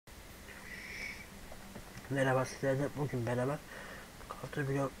Merhaba sizlerle bugün beraber Kartı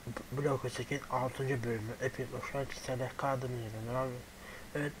Blok 8 6. bölümü epizod sizlerle kaldığımız yerden abi.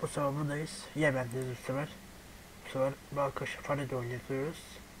 Evet, bu sefer buradayız. Yemen'deyiz bu sefer. Bu sefer Balkış Farid'i oynatıyoruz.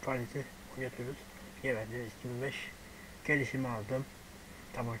 Farid'i oynatıyoruz. Yemen'deyiz 2005. Gelişimi aldım.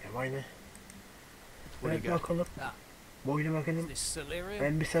 Tamam aynı. Evet bakalım. Bu oyunu bakalım.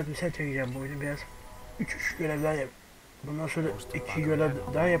 Ben bir saat çekeceğim bu oyunu biraz. 3 görevler yap. Bundan sonra 2 görev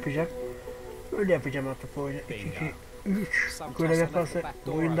daha yapacağım. Öyle yapacağım artık bu oyunu. 2-3 görev yaparsa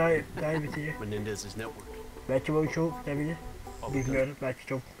bu oyun daha iyi bitecek. Belki bu oyun çok bitebilir. Bilmiyorum. Belki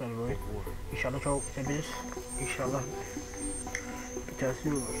çok biter bu oyun. İnşallah çok bitebilir. İnşallah biterse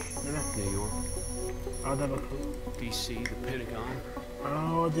iyi olur. Değil mi? Hadi bakalım.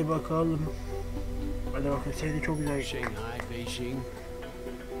 Hadi bakalım. Hadi bakalım. Seni çok güzel. Shanghai, Beijing,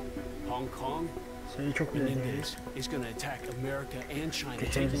 Hong Kong. Seni çok güzel. Menendez is going to attack America and China,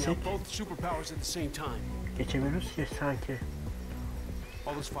 taking out both superpowers at the same time. Geçemiyoruz ki sanki.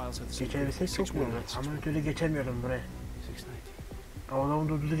 All those files have the same. Geçebilsek çok mu olur? Ama bir türlü geçemiyorum buraya. 619. Ama onu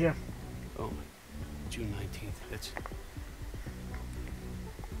durduracağım. Oh, June 19th.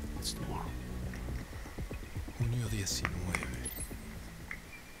 That's tomorrow. 1-19.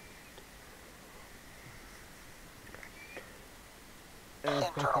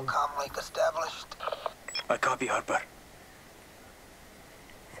 Internal comm link established. I copy, Harper.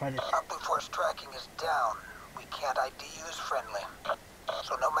 Hadi. Our brute force tracking is down. We can't ID you as friendly.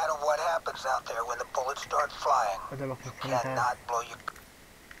 So no matter what happens out there when the bullets start flying, Hadi bakalım. you cannot blow your...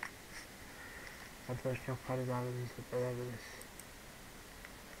 Arkadaşlar Farid abimizle beraberiz.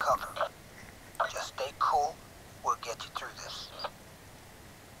 cover. Just stay cool. We'll get you through this.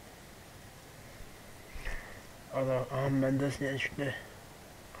 Ağam bendesin yani şimdi.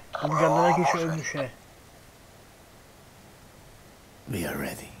 Bu canlara kişi ölmüş he. We are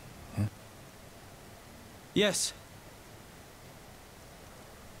ready. Yes.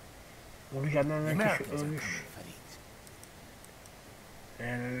 Bu canlara kişi ölmüş.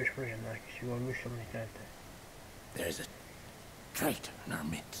 Yani ölmüş bu canlara kişi ölmüş ama internette. There's a traitor in our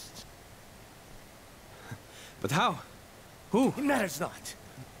midst. But how? Who? It matters not.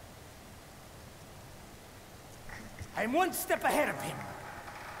 I'm one step ahead of him.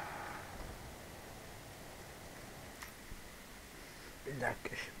 Bir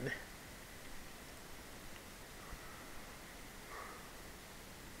dakika şimdi.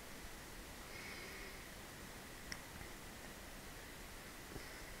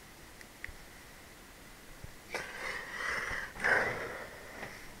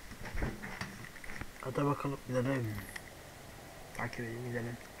 Hadi bakalım gidelim. Takip edin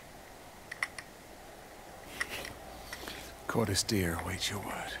gidelim. Cordesteer awaits your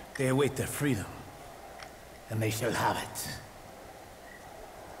word. They await their freedom, and they shall have it.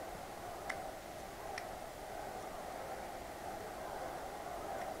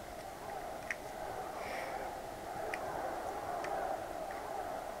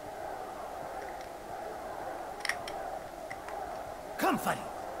 Come, Farid.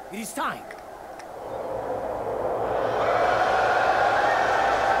 It is time.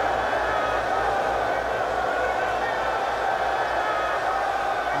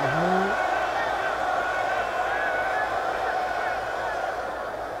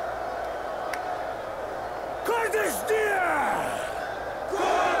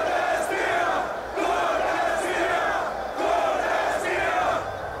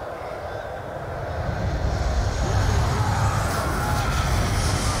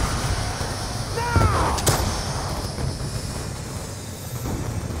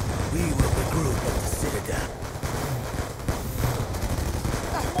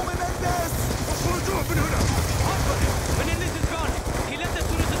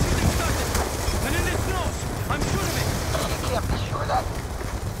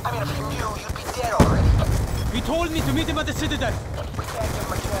 Told me to meet him at the Citadel. We can't give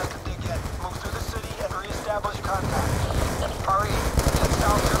him a chance to dig in. Move through the city and re-establish contact. Hurry. Head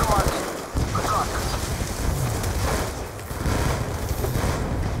south to the market. Good luck.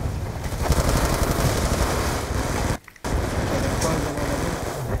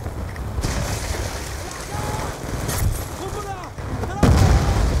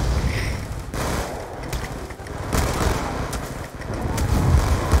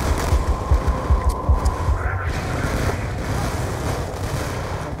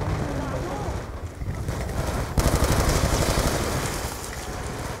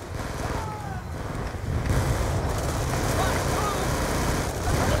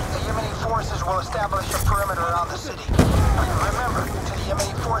 Will establish a perimeter around the city. Remember, to the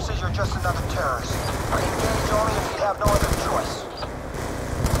Yemeni forces, you're just another terrorist. Engage only if you have no other choice.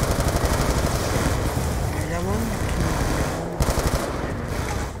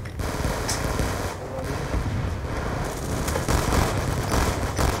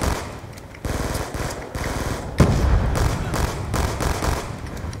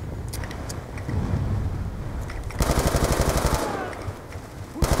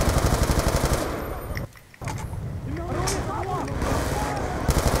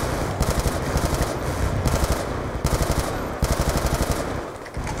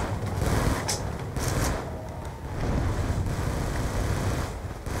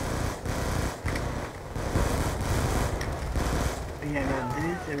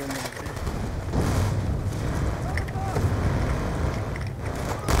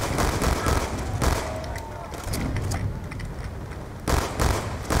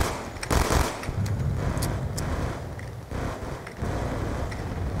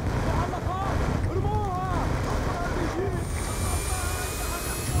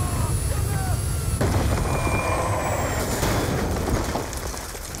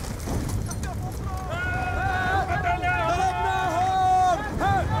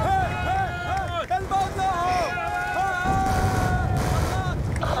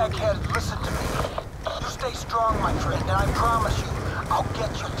 strong, my friend, and I promise you, I'll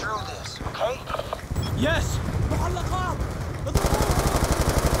get you through this, okay? Yes!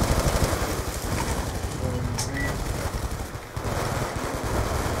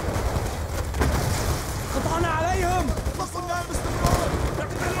 قطعنا عليهم! وصلنا باستمرار!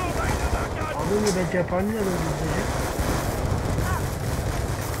 اقتلوا بيننا! أظن باليابانية ولا بالإنجليزية؟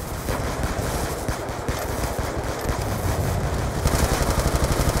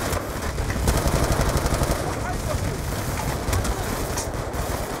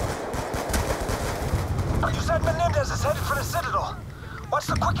 Is headed for the Citadel. What's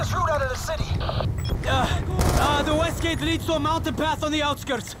the quickest route out of the city? The west gate leads to a mountain path on the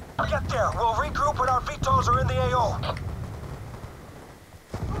outskirts. Get there. We'll regroup when our VTOLs are in the AO.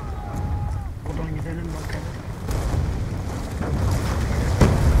 Buradan gidelim bakalım.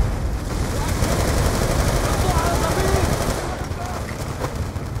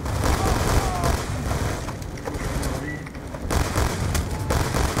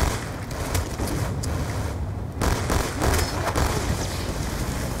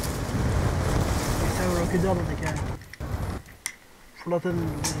 Roketi aldık yani. Fırlatın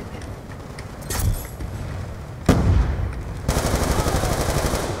dedik.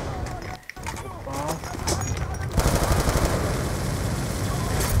 Hoppa.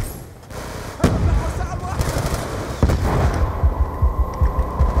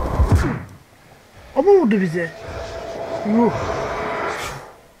 Ama vurdu bize. Yuh.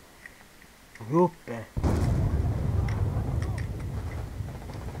 Yok be.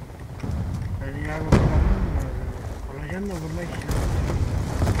 Ben yardım olacağım da vurmak için.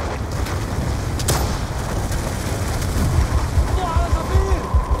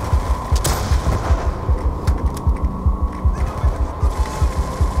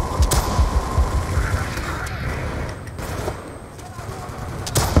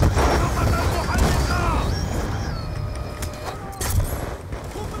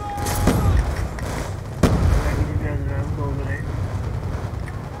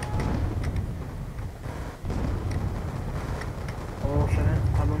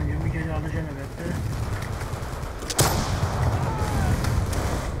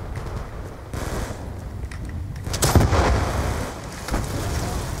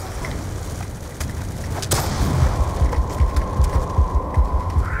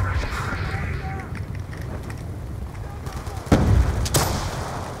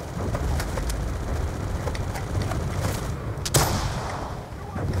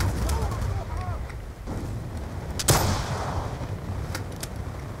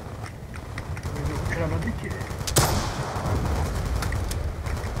 Uçuramadı ki.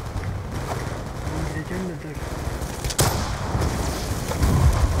 Ben gideceğim de dur.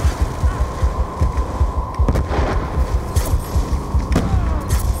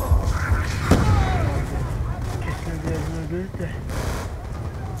 Kesin birazını öldürür de.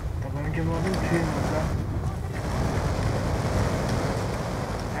 Tabancamı alayım tüyüm orada.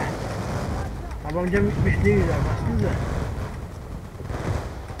 Tabancam bitmiş ne güzel bastın da.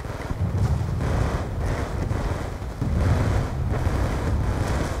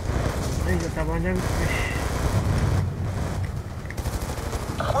 Tabancam bitmiş.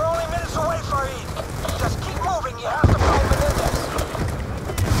 We're only minutes away, Farid. Just keep moving. You have to find Menendez.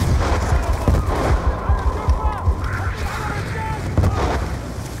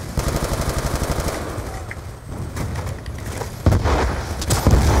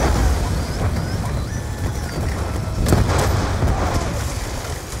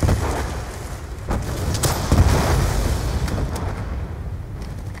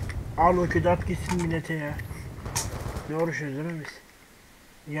 Al o küdat gitsin millete ya. Ne uğraşıyoruz değil mi biz?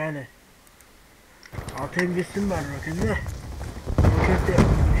 Yani. Atayım gitsin bari roketi de. Roket de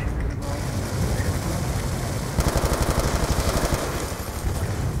yapmış.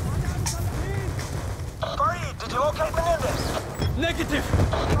 Farid, did you locate Menendez? Negative!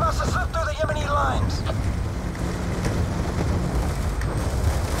 He must have slipped through the Yemeni lines.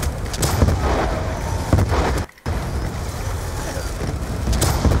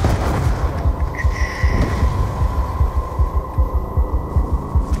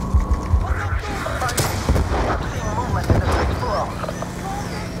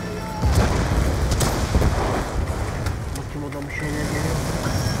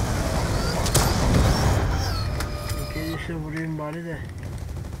 Vurayım bari de.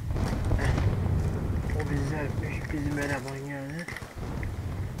 O bize bizim eleman yani.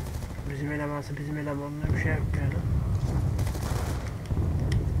 Bizim elemansa bizim elemanla bir şey yapmayalım.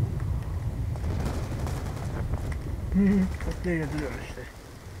 Nereye duruyor işte.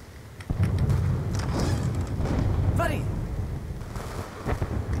 Buddy!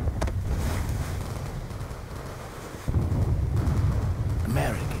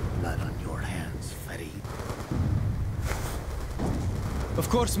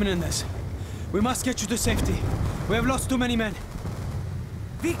 course, Menendez. We must get you to safety. We have lost too many men.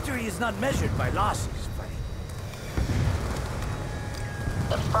 Victory is not measured by losses, buddy.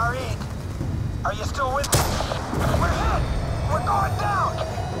 Farid, are you still with me? We're hit! We're going down!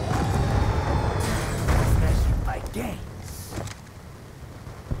 It's measured by gains.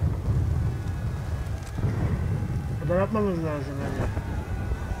 Bu da yapmamız lazım bence.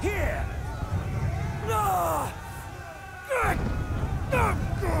 Here! No!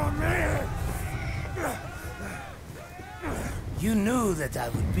 You knew that I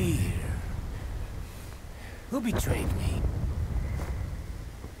would be here. Who betrayed me?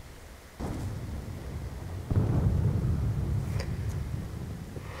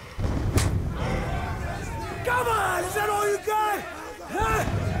 Come on! Is that all you got? Huh?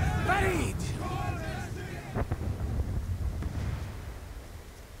 Farid!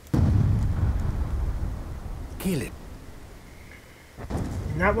 Kill it.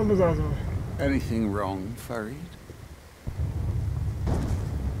 Ne yapmamız lazım? Anything wrong, Farid?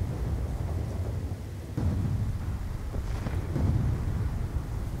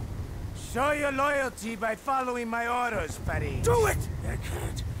 Show your loyalty by following my orders, Farid. Do it! I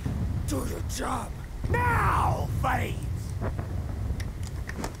can't. Do your job. Now, Farid!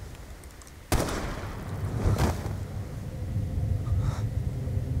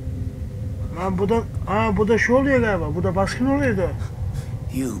 Lan bu da şu oluyor galiba. Bu da baskın oluyordu.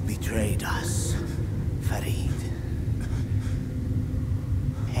 You betrayed us, Farid.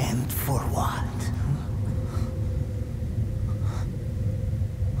 And for what?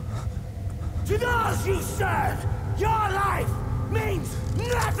 To those you serve, your life means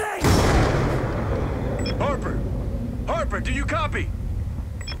nothing! Harper! Harper, do you copy?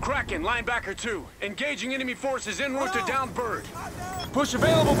 Kraken, linebacker 2. Engaging enemy forces en route to down Bird. Push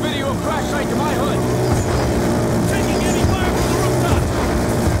available video of crash site to my hood. Taking any fire from the rooftop.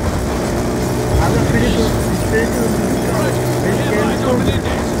 Adam beni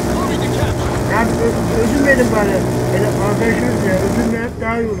Moving to capture. Ya üzülmedim bari. Arkadaşımız ya, üzülmemek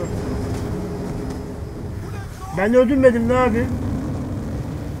daha iyi olur. Ben de öldürmedim, ne yapayım?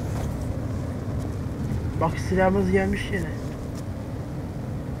 Bak silahımız gelmiş yine.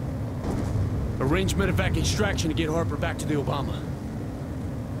 Arrange medevac extraction to get Harper back to the Obama.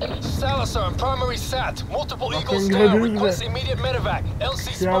 Salazar and primary SAT. Multiple Bakın Eagles down. gördünüz mü? Request immediate medevac. LC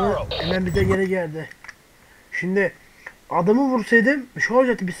Silahı Sparrow. hemen bize geri geldi. Şimdi adamı vursaydım bir şey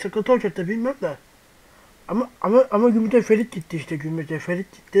olacaktı, bir sıkıntı olacaktı bilmem de. Ama Gümrüt'e Ferit gitti işte, Gümrüt'e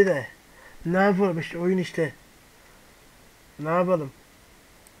Ferit gitti de. Ne yapalım işte, oyun işte. Ne yapalım?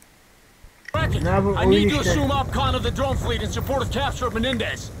 Kraken, I need to assume OPCON of the drone fleet in support of capture of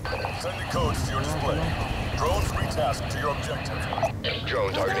Menendez. Send the codes to your display. Drones retasked to your objective.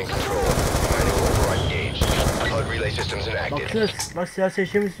 Drone targeting control. Manual override engaged. HUD relay systems inactive. Bak silah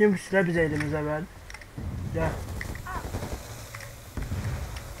seçtiğimiz için bu silah bize elimize verdi. Ya.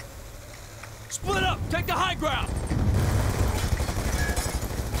 Split up, take the high ground.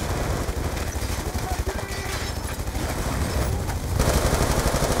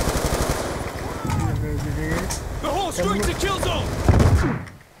 The whole street's a kill zone.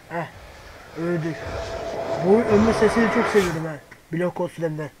 Öldük. Bu ölme sesini çok seviyorum ha. Blok olsun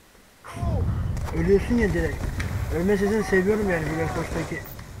hem de. Ölüyorsun ya direkt. Ölme sesini seviyorum yani, Blok ols'taki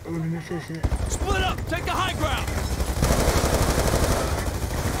ölme sesini. Split up, take the high ground.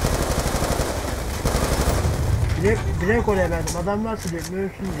 Direkt oraya verdim. Adam varsa diyorum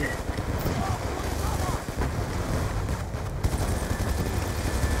ölsün diye.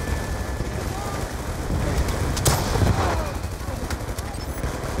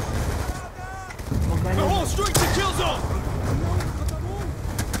 The whole street's a kill zone.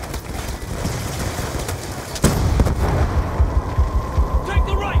 Take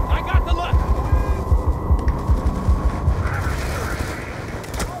the right, I got the left.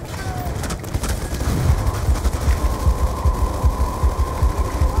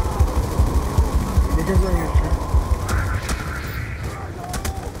 Ne kazanıyorsun?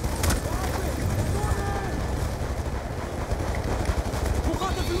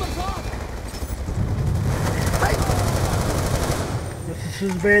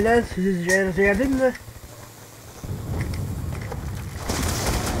 Siz beyler, siz yerinize geldin mi?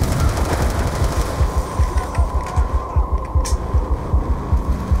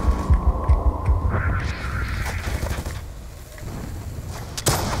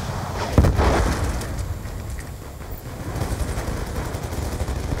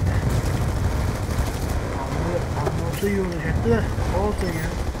 Anlatı iyi olacaktı da olsun ya.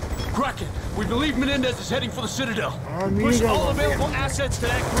 Kraken, we believe Menendez is heading for the Citadel. Mini Push gun all var ya. available assets to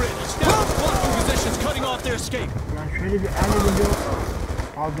that grid. Establish blocking positions, cutting off their escape. Lan şöyle bir anladım diyor.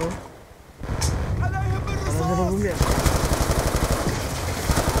 Pardon. Bana durumum yok.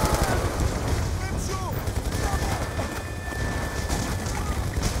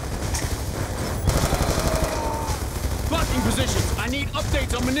 Blocking positions. I need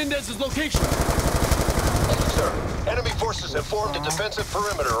updates on Menendez's location. Sir, enemy forces have formed a defensive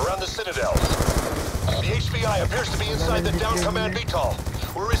perimeter around the citadel. The HVI appears to be inside the down command VTOL.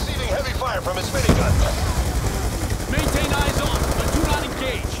 We're receiving heavy fire from its minigun. Maintain eyes on, but do not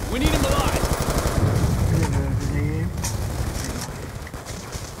engage. We need him alive.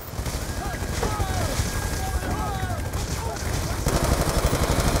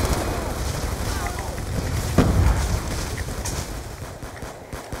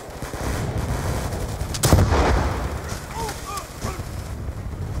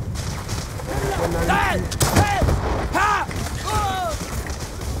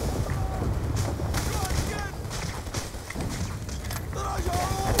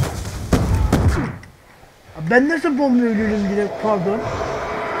 Ben nasıl bomba ölüyorum direkt, pardon.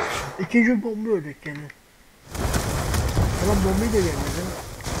 İkinci bomba öldük yani. Tamam, bombayı da gelmedi değil mi?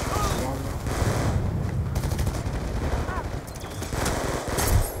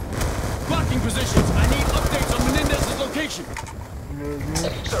 Blocking positions. I need updates on Menendez's location.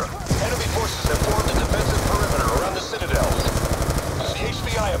 Sir, enemy forces have formed a defensive perimeter around the citadel. The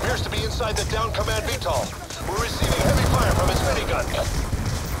HVI appears to be inside the down command VTOL. We're receiving heavy fire from its minigun.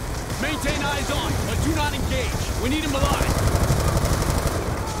 Maintain eyes on, but do not engage. We need him alive.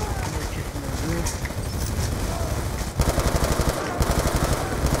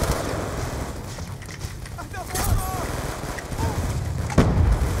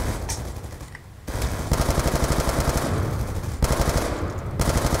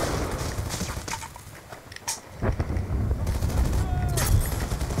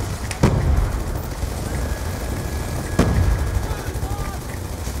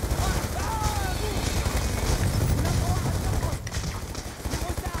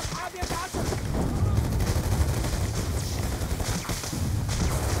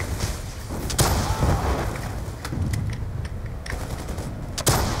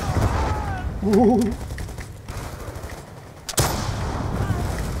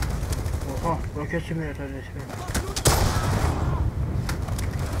 Oha, roket simülatör resmi.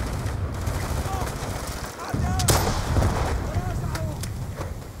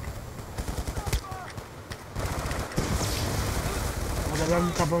 O da ben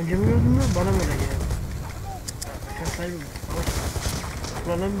bir tabancamı gördüm mü? Bana mı öyle geldi? Sen sahibi mi?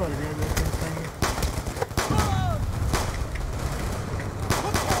 Kullanım var ya, ben sahibi.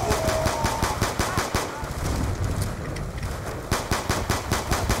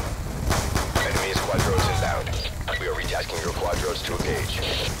 To engage.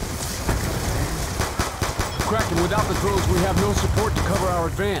 Kraken, without the drones, we have no support to cover our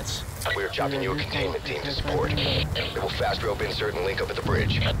advance. We are chopping you a containment team to support. It will fast rope insert and link up at the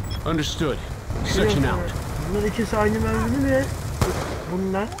bridge. Understood. Section out. Bunlar ikisi aynı mermini mi?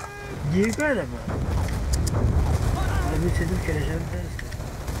 Bunlar değil galiba. Ben bir sedim keleceğim tersi.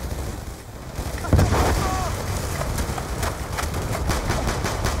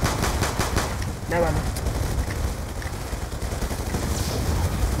 Ne var lan?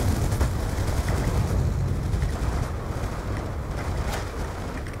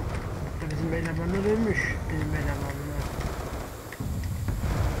 Bizim elemanlar ölmüş. Bizim elemanlar.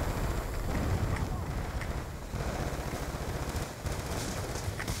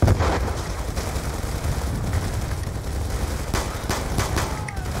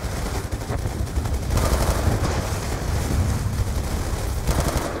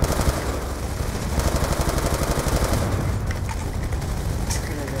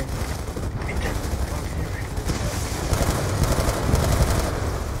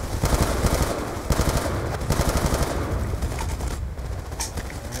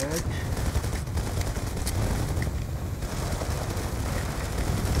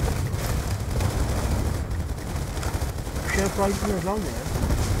 Farkınız lan ya.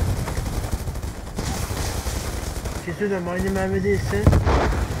 Kesin de aynı mermi değilse.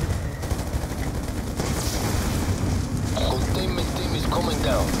 Containment team is coming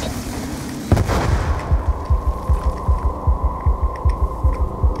down.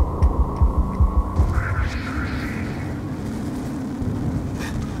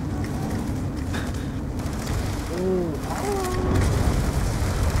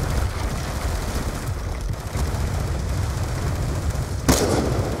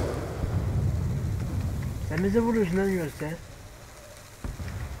 Sen bize vuruyorsun lan göster.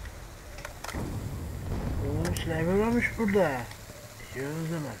 Ooo, sniper varmış burada. Yiyoruz o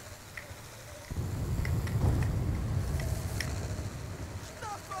zaman.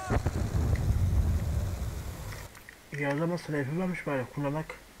 Yarlama sniper varmış bari kullanak.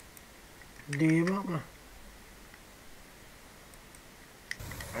 Değil mi ama?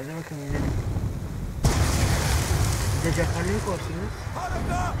 Hadi bakın gidelim. Bir de cephanelik olsunuz.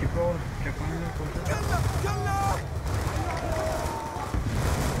 Cephanelik olsun.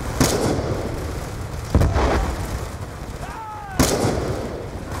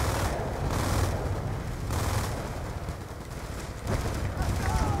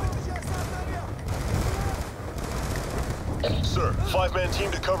 Sir, 5-man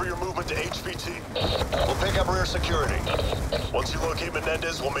team to cover your movement to HVT. We'll pick up rear security. Once you locate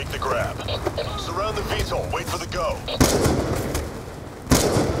Menendez, we'll make the grab. Surround the VTOL, wait for the go.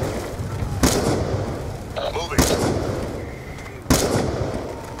 Moving.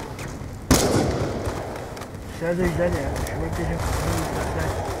 Güzel de güzel ya. Şu bekleyeceğim.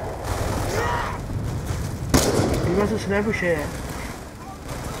 Bir nasıl sniper şey ya.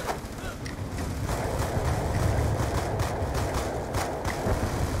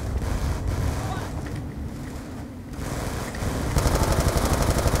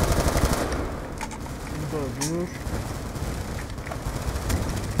 Dur.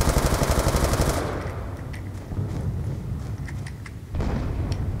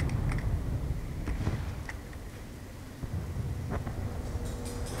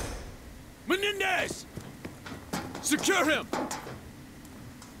 Menendez! Secure him!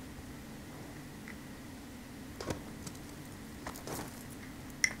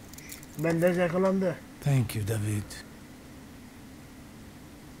 Menendez yakalandı. Thank you, David.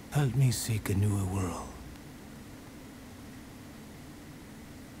 Help me seek a newer world.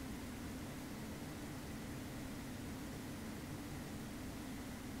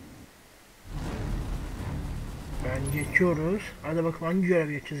 Ben geçiyoruz. Hadi bakalım hangi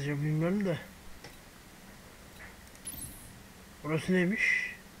görev geçeceğiz bilmiyorum da. Burası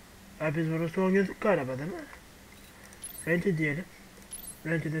neymiş? Ha biz burası oynuyorduk galiba değil mi? Rente diyelim.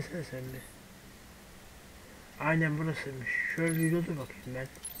 Rente desene sen bir. Aynen burasıymış. Şöyle bir yolda bakayım ben.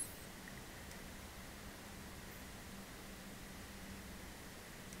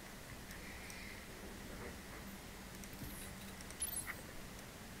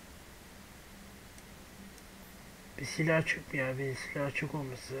 Bir silah açık mı ya? Bir silah açık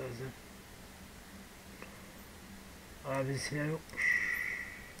olması lazım. Abi silah yokmuş.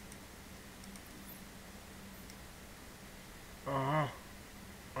 Aha.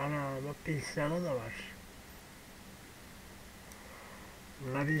 Ana bak bir silahda da var.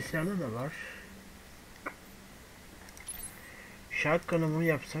 Bunlar bir silahda da var. Shotgun'ı mı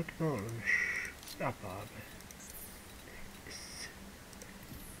yapsak ne olurmuş? Yap abi.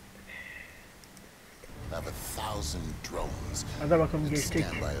 I have 1,000 drones. Hadi bakalım in geçtik.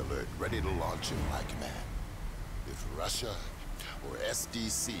 standby alert, ready to launch in my command. If Russia or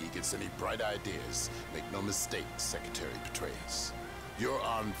SDC gets any bright ideas, make no mistake, Secretary Petraeus. Your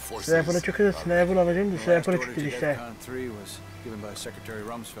armed forces. Sniper'ı çok hızlı sniper alacağım da The last sniper'ı order çıktı to işte. DEFCON 3 was given by Secretary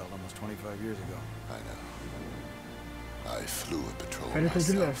Rumsfeld almost 25 years ago. I know. I flew a patrol Ferit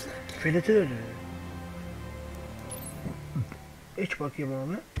ödüller. myself that day. Ferit'in ödülü. İç bakayım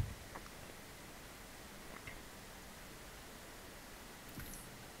onu.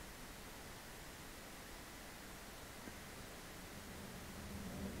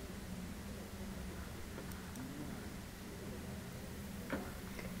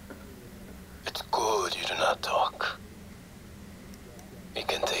 It's good you do not talk. We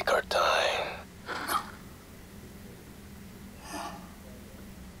can take our time.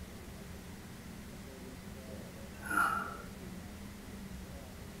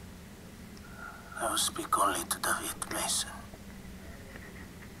 I will speak only to David Mason.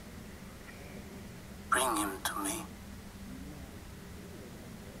 Bring him to me.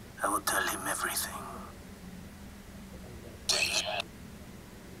 I will tell him everything. David.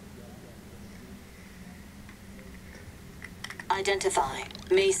 Identify.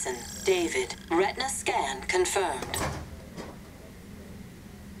 Mason. David. Retina scan confirmed.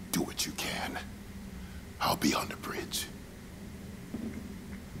 Do what you can. I'll be on the bridge.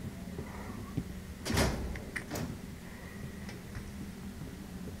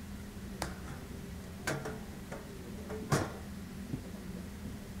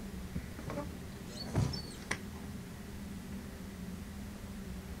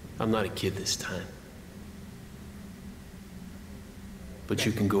 I'm not a kid this time. But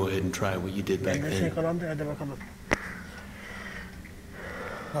you can go ahead and try what you did back Menendez then. yakalandı hadi bakalım.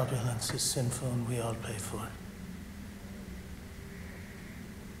 Violence is sinful and we all pay for it.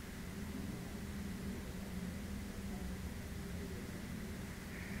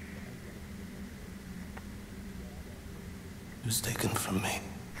 It was taken from me.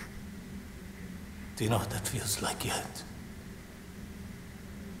 Do you know what that feels like yet?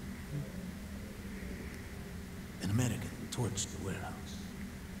 An American torched the warehouse.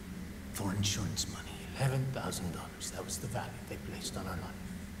 For insurance money, $11,000. That was the value they placed on her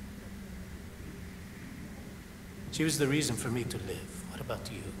life. She was the reason for me to live. What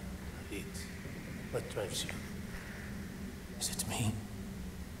about you, David? What drives you? Is it me?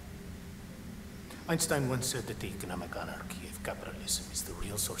 Einstein once said that the economic anarchy of capitalism is the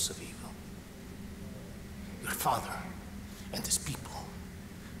real source of evil. Your father and his people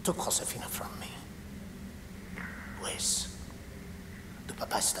took Josefina from me. Pues, tu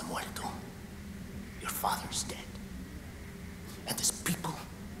papá está muerto. Your father's dead. And his people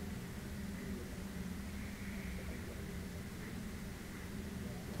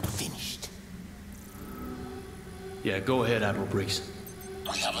finished. Yeah, go ahead, Admiral Briggs.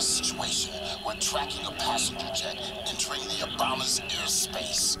 We have a situation. We're tracking a passenger jet entering the Obama's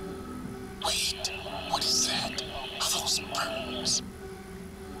airspace. Wait, what is that? Are those birds?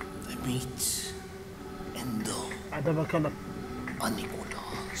 The meat, endo, Hadi bakalım.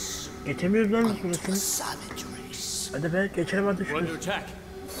 Anikolas, Geçemiyoruz lan unto a şurasını. savage race. Hadi be geçelim hadi We're under şurası. attack.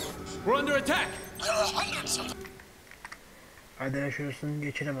 We're under attack. There are hundreds of them. Hadi be şurasını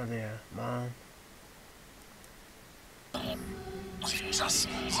geçelim hadi ya. Man. We've just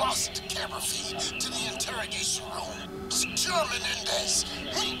lost camera feed to the interrogation room. Secure Menendez.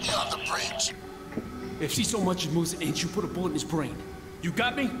 Meet me on the bridge. If he so much as moves an inch, you put a bullet in his brain. You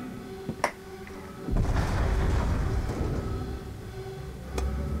got me?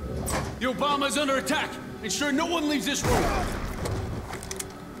 The Obama is under attack. Ensure no one leaves this room.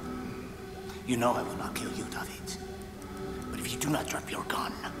 You know I will not kill you, David. But if you do not drop your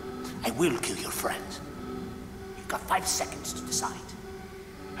gun, I will kill your friend. You've got 5 seconds to decide.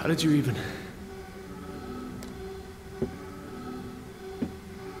 How did you even...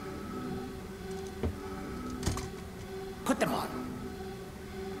 Put them on.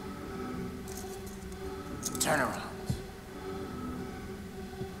 Turn around.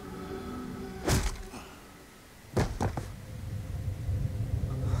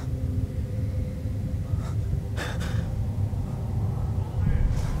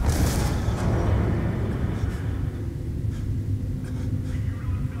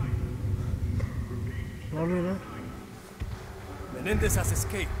 Ne oluyor lan? Menendez has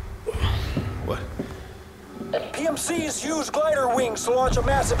escaped. What? PMCs use glider wings to launch a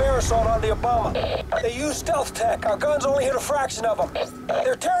massive air assault on the Obama. They use stealth tech. Our guns only hit a fraction of them.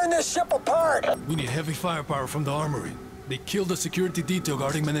 They're tearing this ship apart. We need heavy firepower from the armory. They killed the security detail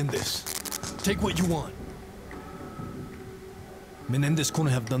guarding Menendez. Take what you want. Menendez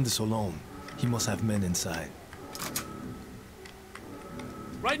couldn't have done this alone. He must have men inside.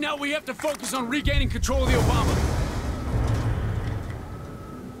 Right now, we have to focus on regaining control of the Obama.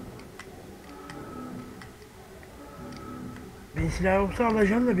 Bin silah yoksa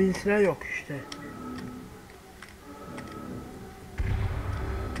alacağım da bin silah yok işte.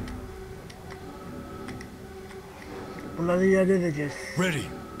 Bunları iade edeceğiz. Ready,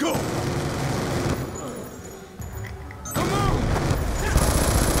 go!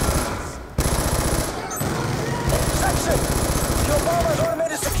 Section! The Obama's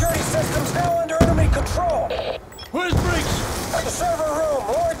automated security system's now under enemy control. Where's Briggs? At the server room,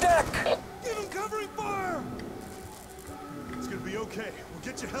 lower deck. Give him covering fire! It's gonna be okay. We'll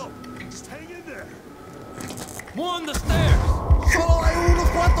get you help. Just hang in there. More on the stairs. Solo hay unos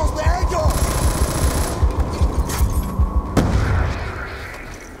cuantos de ellos.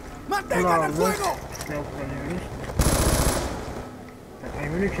 ¡Mantengan el fuego! Silah kullanıyoruz.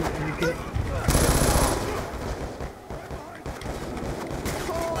 Emin için ülke...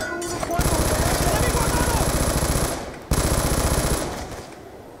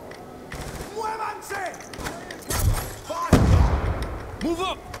 ¡Muévanse! Move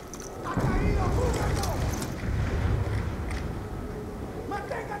up.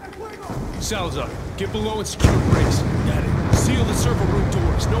 ¡Mantengan el fuego! Salazar, get below and secure Briggs. Got it. Seal the server room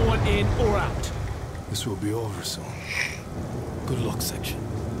doors. No one in or out. This will be over soon. Good luck, section.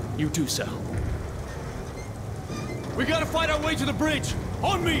 You too, Sal. We gotta fight our way to the bridge.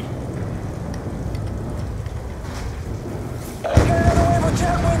 On me. Get another wave of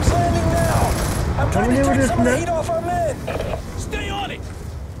jet wings landing now. I'm trying to take some of the heat off our men. Stay on it.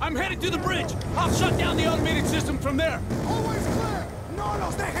 I'm headed to the bridge. I'll shut down the automated system from there. Always clear! No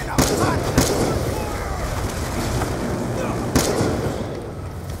nos dejen avanzar!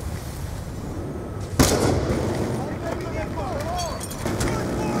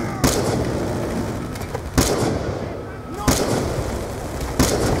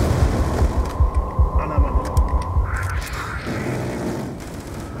 Alamadım.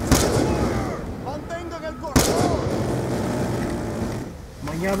 Mantengan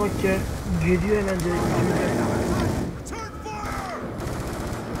Manyağa bak ya. Geliyor hemen direkt.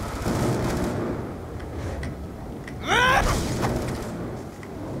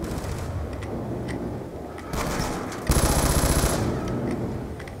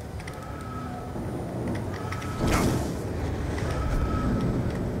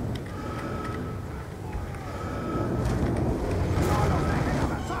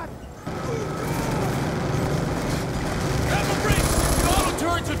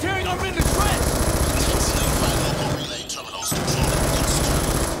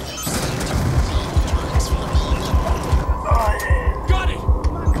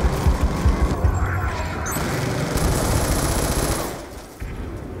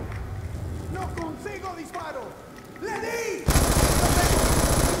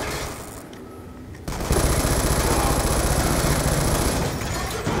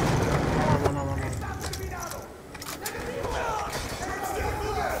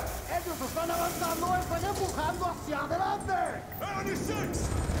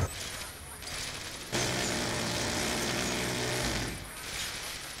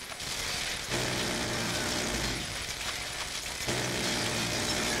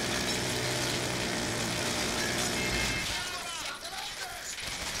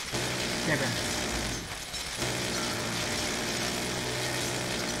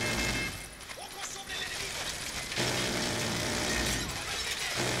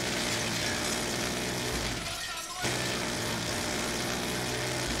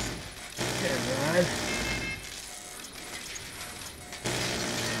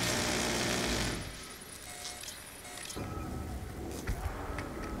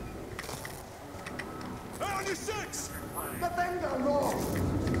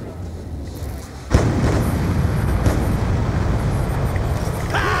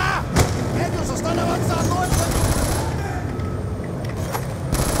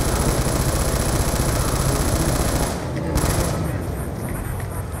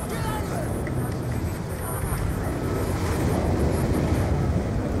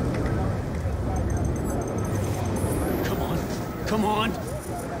 Come on.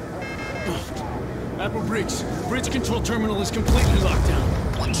 Admiral Briggs, bridge control terminal is completely locked down.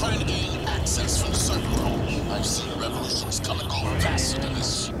 We're trying to gain access from the server room. I've seen revolutions come and go faster than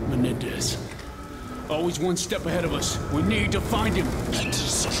this. Menendez. Always one step ahead of us. We need to find him. Head to the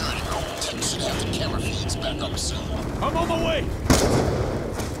security room. Tim should have the camera feeds back up soon. I'm on my way!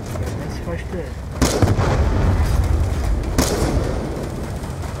 Let's push this.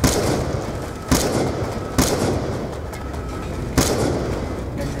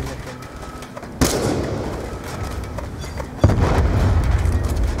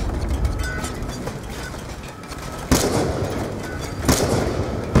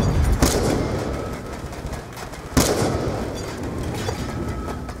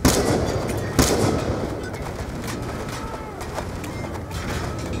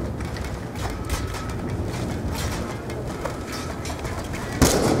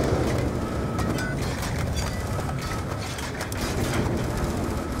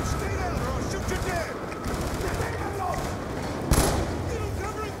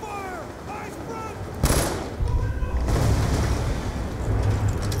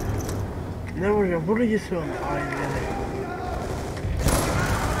 Ne vuruyor? Burayı son. Aynen.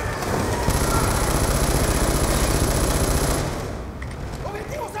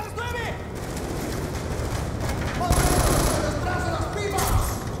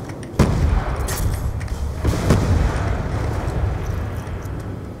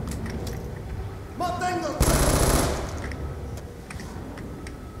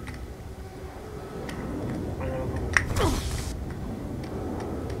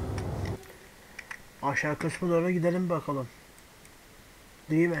 Aşağı kısmı doğru gidelim bakalım.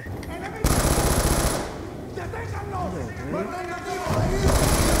 Değil mi?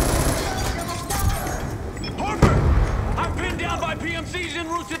 Harper! I'm pinned down by PMCs en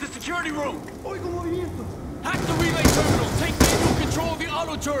route to the security room. Hack the relay terminal. Take manual control of the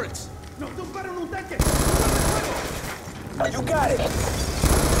auto turrets. You got it.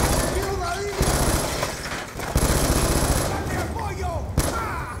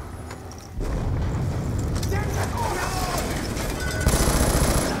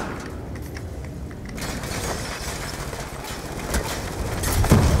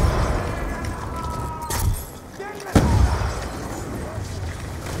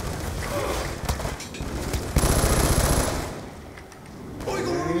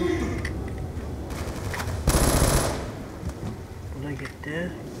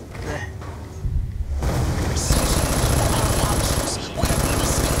 Gitti ve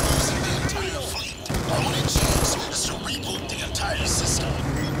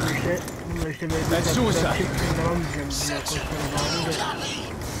That's suicide.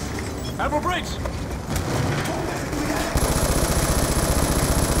 Admiral Briggs!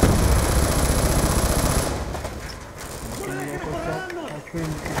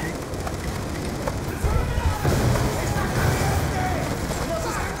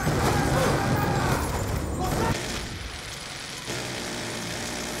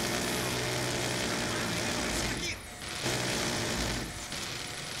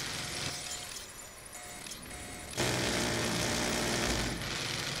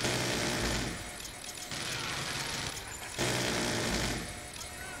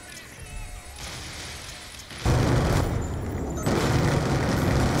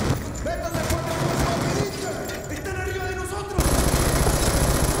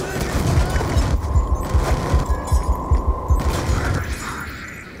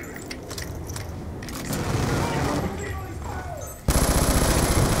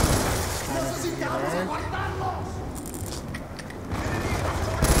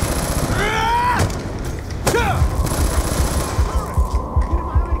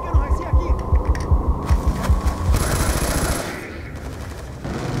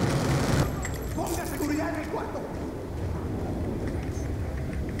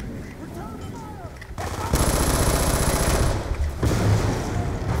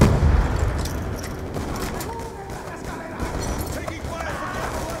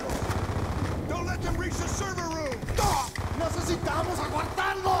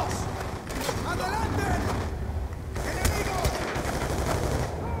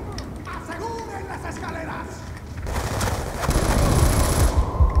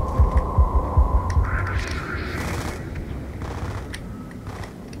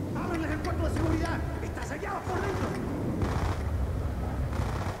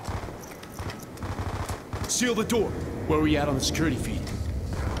 Seal the door. Where are we at on the security feed?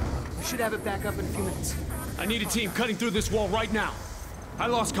 We should have it back up in a few minutes. I need a team cutting through this wall right now. I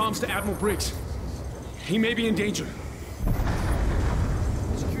lost comms to Admiral Briggs. He may be in danger.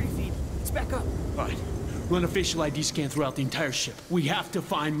 Security feed. It's back up. All right. Run a facial ID scan throughout the entire ship. We have to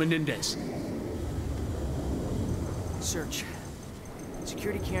find Menendez. Search.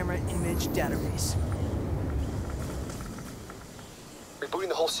 Security camera image database. Rebooting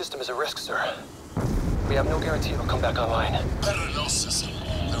the whole system is a risk, sir. We have no guarantee it'll come back online. I don't know, Sissy.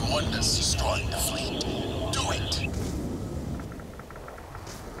 The one that's destroying the fleet. Do it!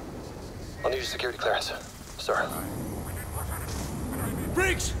 I'll need your security clearance, sir.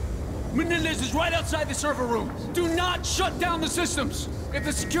 Briggs! Menendez is right outside the server room. Do not shut down the systems. If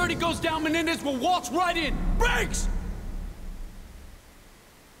the security goes down, Menendez will waltz right in. Briggs!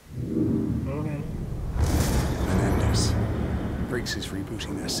 Menendez. Briggs is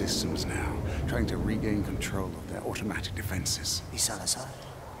rebooting their systems now, trying to regain control of their automatic defenses. Y Salazar?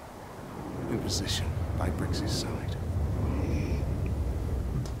 In position, by Briggs's side.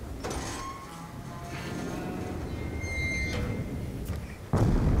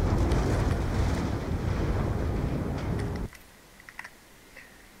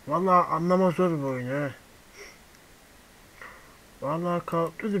 Vallahi anlamaz zor bu oyunu he. Vallahi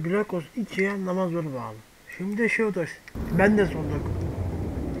kalktı Black Ops 2'yi anlamaz zor bağlı. Şimdi şey oldu. Ben de sonduk.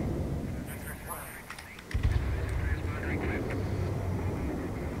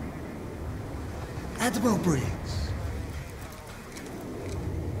 Admiral Briggs.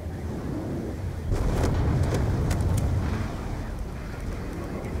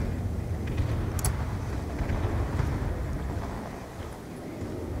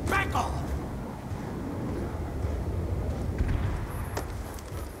 Back off!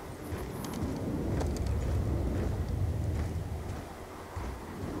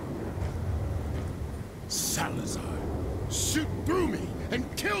 Salazar, shoot through me and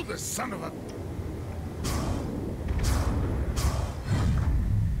kill the son of a...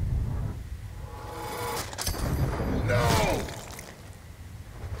 No!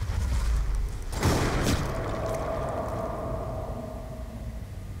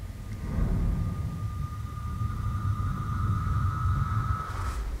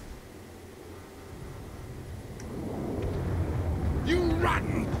 You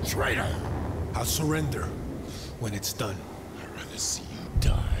rotten traitor! I'll surrender when it's done. I'd rather see you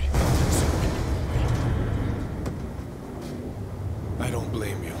die. I don't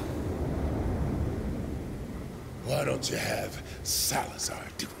blame you. Why don't you have Salazar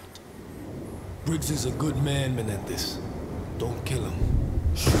do it? Briggs is a good man, Menendez. Don't kill him.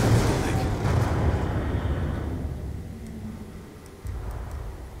 Shoot him in the leg.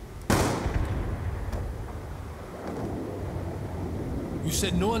 You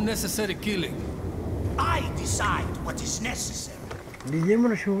said no unnecessary killing. I decide what is necessary. Biz niye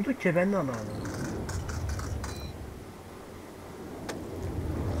bunu şey vurduk ki ben de anlamadım.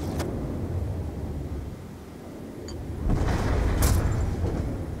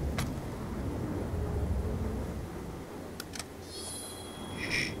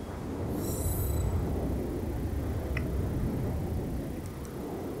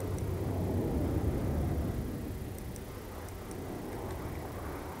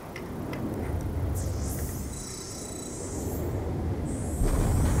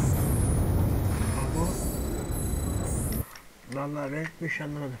 Vallahi ben hiçbir şey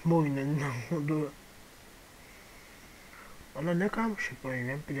anlamadım. Bu oyunun ne oldu? Valla ne kalmış bu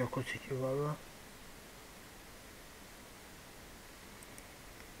oyun? Bir dakika çekiyor valla.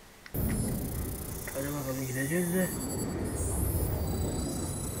 Hadi bakalım gideceğiz de.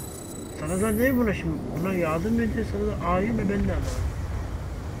 Sana da ne buna şimdi? Buna yardım mı edeceğiz? Sana da A'yı mı ben de anlamadım.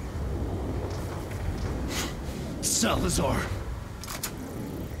 Salazar!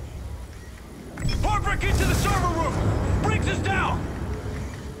 Harbrick into the server room! Briggs is down!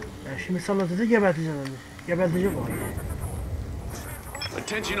 Ya şimdi Salazar'ı geberteceğim onu. Geberteceğim onu.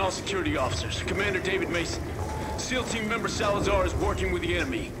 Attention all security officers. Commander David Mason. SEAL team member Salazar is working with the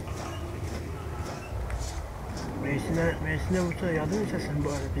enemy. Meclisine vursa yardım istersen bu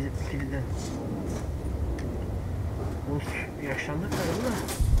arada bizim ikiliden. Uf, yaşlandık galiba da.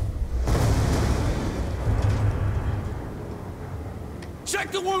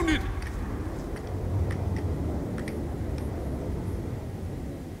 Check the wounded!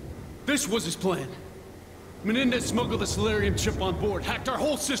 This was his plan. Menendez smuggled the Solarium chip on board, hacked our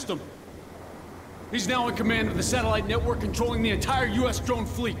whole system. He's now in command of the satellite network controlling the entire U.S. drone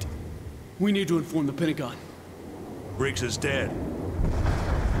fleet. We need to inform the Pentagon. Briggs is dead.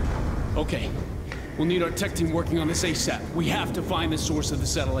 Okay. We'll need our tech team working on this ASAP. We have to find the source of the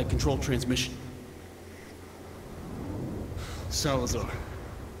satellite control transmission. Salazar.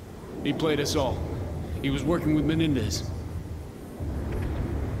 He played us all. He was working with Menendez.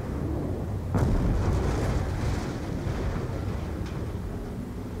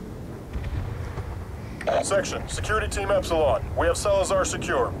 Section, Security Team Epsilon. We have Salazar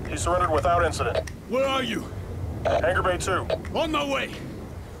secure. He surrendered without incident. Where are you? Hangar Bay 2. On my way.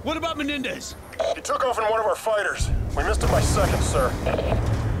 What about Menendez? He took off in one of our fighters. We missed him by seconds, sir.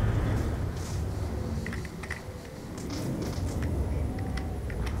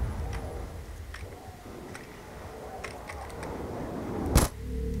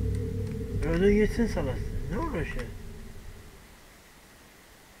 Öyle gitsin Salazar. Ne oluyor şey?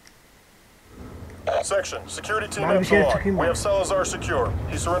 Section, Security Team Epsilon. We have Salazar secure.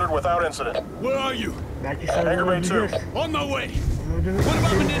 He surrendered without incident. Where are you? Hangar Bay 2. On my way. What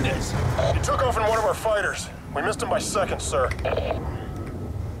about Menendez? He took off in one of our fighters. We missed him by seconds, sir.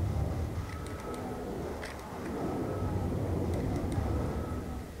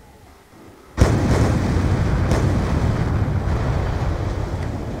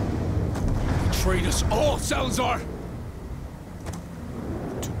 Betrayed us all, Salazar!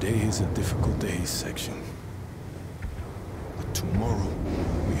 Today is a difficult day, Section. But tomorrow,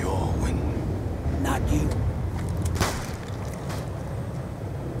 we all win. Not you.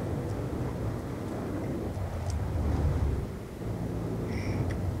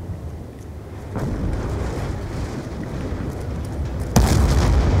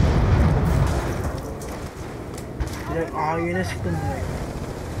 Direkt A'ya sıktın direkt.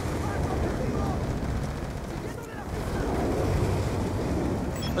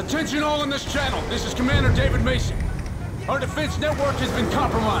 Attention all in this channel. This is Commander David Mason. Our defense network has been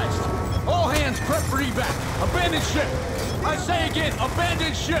compromised. All hands prep for evac. Abandon ship. I say again,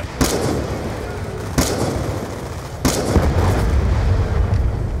 abandon ship.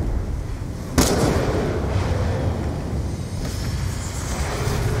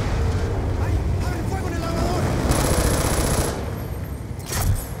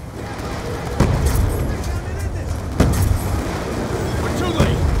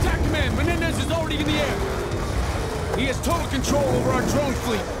 He has total control over our drone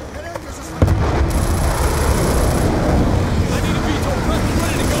fleet. I need a VTOL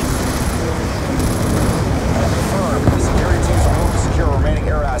ready to go. Confirmed. The security teams will move to secure remaining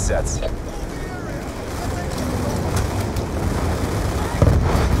air assets.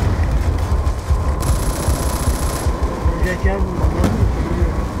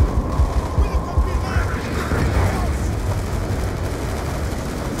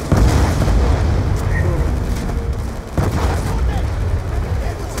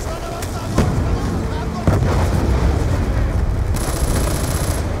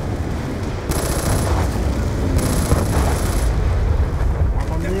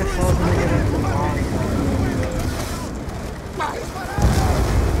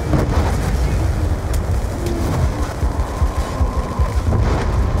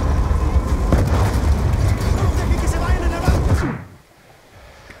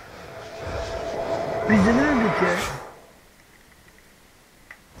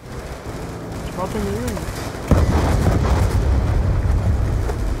 Asfalta ne oluyor?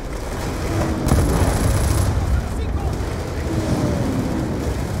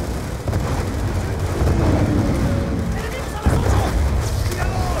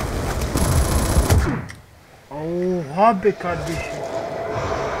 Oha be kardeşim.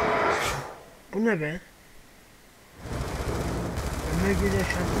 Bu ne be? Ömer Gül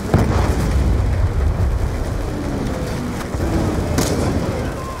yaşantı.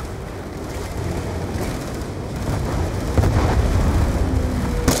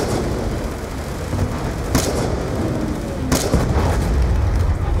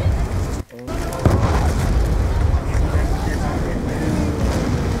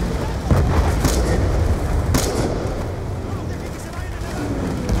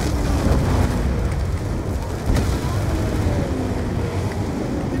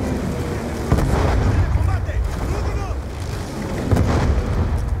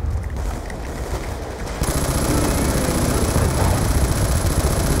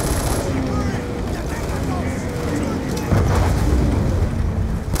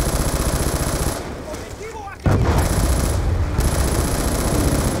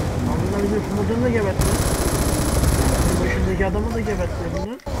 Adamı da geberttiler. Başındaki adamı da geberttiler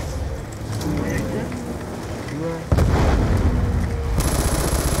bunlar. Ayakta.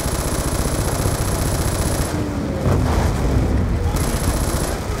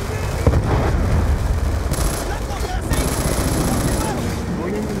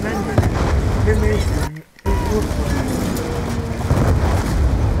 Oynadım ben de. Ve Mason.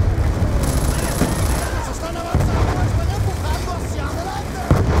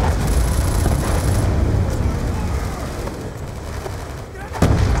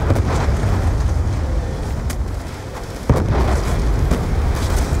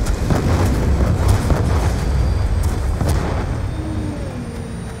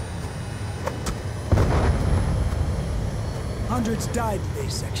 Hundreds died today,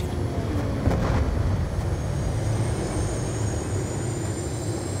 section.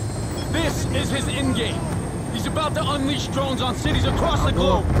 This is his endgame. He's about to unleash drones on cities across the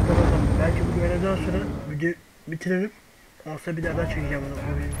globe. Belki bu görevden sonra video bitirelim. Olsa bir daha çekeceğim bunu.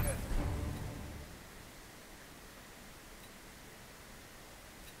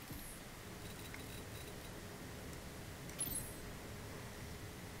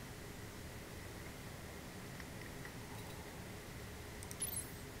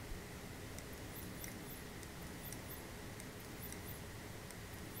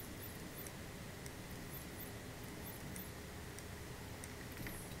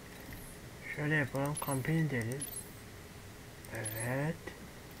 Şöyle yapalım, kampanya diyelim. Evet.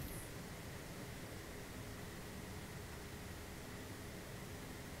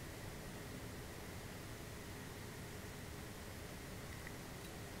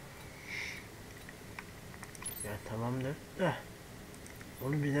 Ya tamamdır.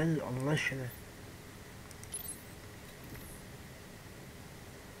 Onu bilen Allah aşkına.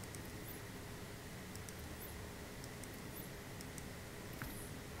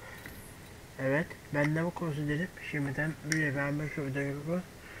 Evet, ben de bu konusu dedim. Şimdiden bir beğenmek şu videoyu bu.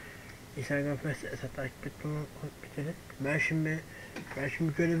 Instagram Facebook takip etmeyi bitirin. Ben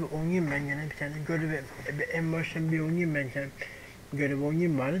şimdi görevi oynayayım ben gene bir tane görevi en baştan bir oynayayım ben görevi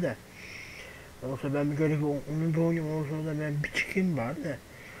oynayayım bari de. Olsa ben bir görevi onu bir oynayayım olsa da ben bir çıkayım bari de.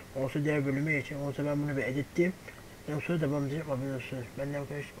 Olsa diğer bölüme geçeyim. Olsa ben bunu bir editleyeyim. Ondan sonra devam edeceğim. Haberin olsun. Ben de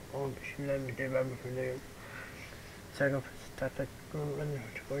arkadaşlar şimdiden videoyu beğenmek üzereyim. Instagram Facebook takip etmeyi unutmayın.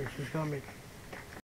 Oyunsuz kalmayın.